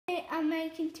I'm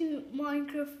making two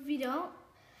Minecraft video,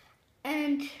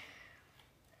 and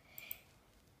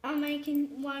I'm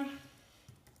making one.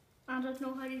 I don't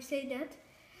know how to say that,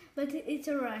 but it's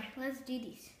alright. Let's do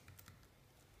this.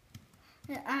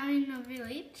 I'm in a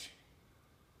village,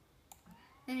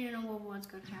 and you know what's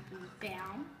gonna happen.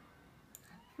 Bam!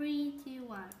 3, 2,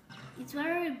 1. It's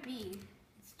very big.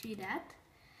 Let's do that.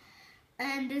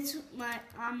 And that's my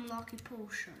unlucky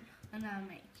potion, and I'll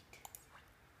make it.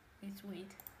 Let's wait.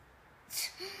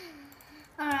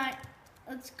 Alright,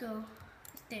 let's go.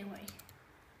 Stay away.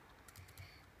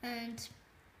 And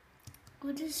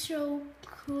with this so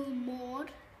cool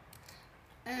mod,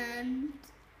 and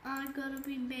I'm gonna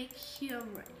be make here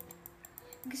right.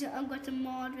 Because I've got a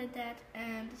mod with that,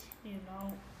 and you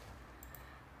know.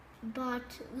 But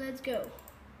let's go.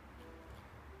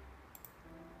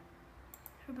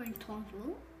 Urban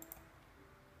total.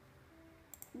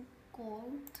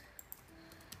 Gold.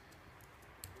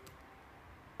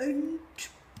 And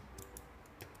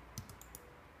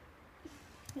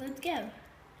let's go.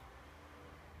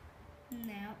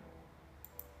 Now,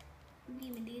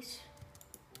 give me this.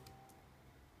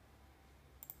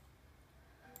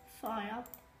 Fire up.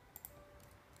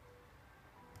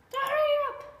 Hurry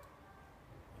up!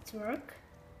 It's work.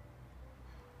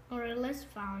 Alright, let's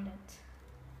find it.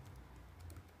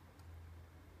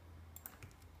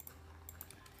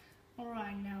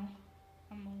 Alright, now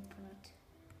I'm open it.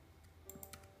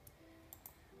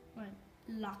 Right,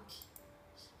 lucky.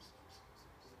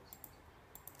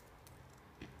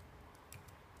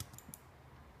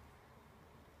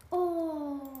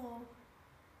 Oh!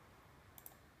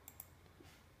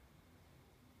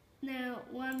 Now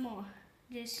one more.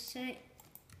 Just say,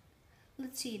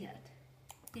 let's see that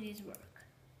it is work.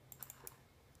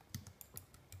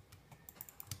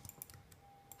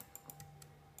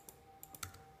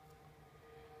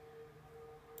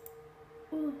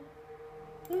 Oh,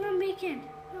 what am I making?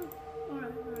 Oh,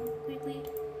 alright, quickly.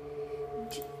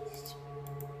 Jeez.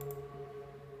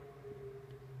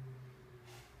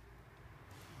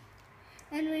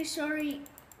 Anyway, sorry.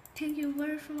 Thank you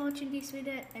very much for watching this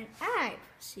video, and I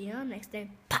see you next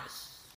time. Bye.